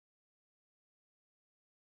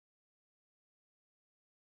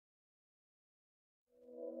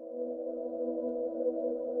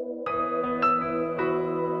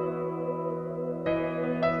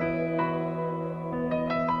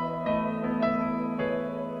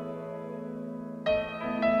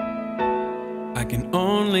can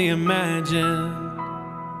only imagine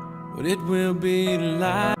what it will be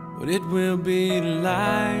like,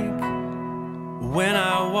 when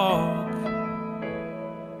I walk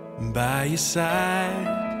by your side.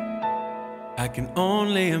 I can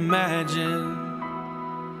only imagine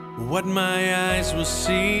what my eyes will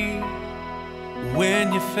see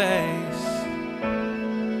when your face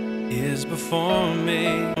is before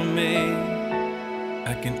me.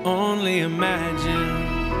 I can only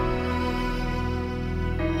imagine.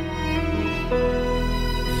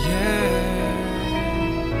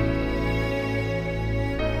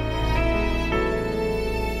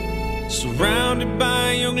 Surrounded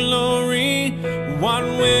by your glory, what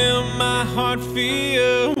will my heart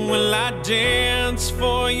feel? Will I dance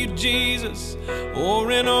for you, Jesus,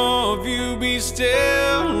 or in awe of you be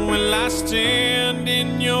still? Will I stand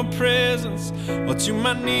in your presence, or to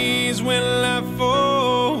my knees will I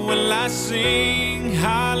fall? Will I sing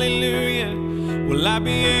hallelujah? Will I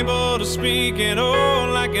be able to speak at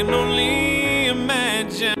all? I can only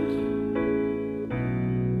imagine.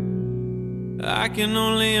 I can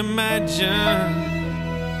only imagine.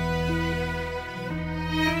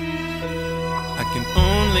 I can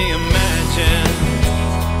only imagine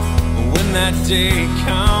when that day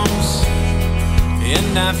comes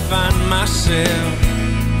and I find myself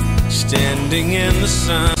standing in the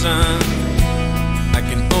sun. I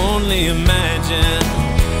can only imagine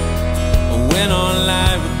when all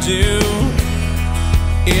I would do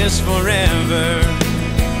is forever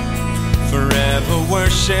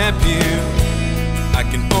worship you. I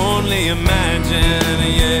can only imagine,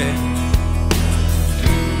 yeah.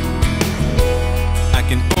 I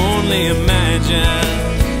can only imagine.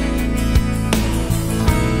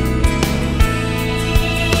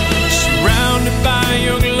 Surrounded by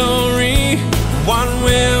your glory, what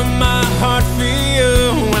will my heart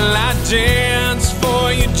feel? Will I dance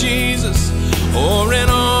for you, Jesus, or in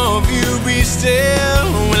awe of you be still?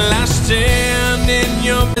 Will I stand in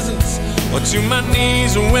your presence, or to my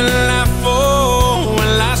knees will I fall?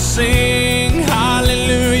 Will I sing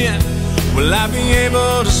hallelujah? Will I be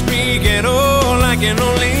able to speak at all? I can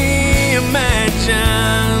only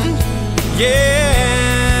imagine,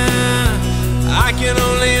 yeah. I can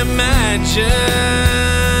only imagine.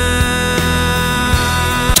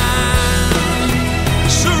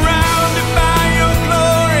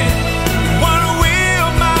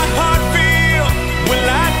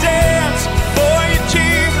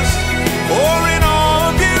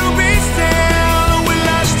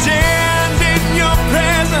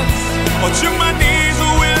 To my knees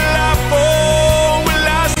will I fall? Will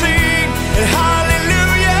I sing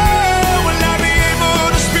hallelujah? Will I be able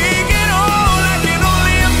to speak at all? I can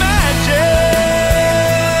only imagine,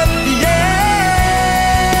 yeah.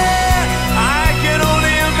 I can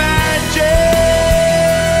only imagine.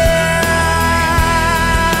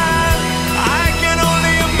 I can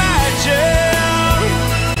only imagine,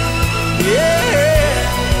 yeah.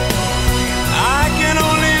 I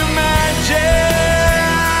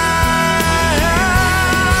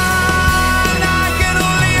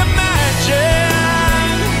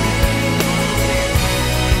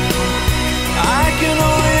can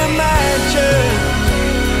only imagine.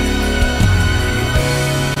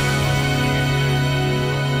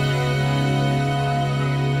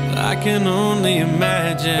 I can only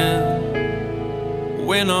imagine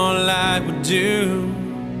when all I would do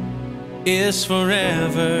is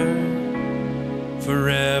forever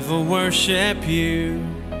worship you.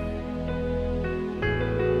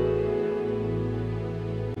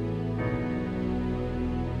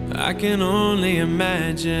 I can only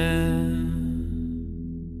imagine.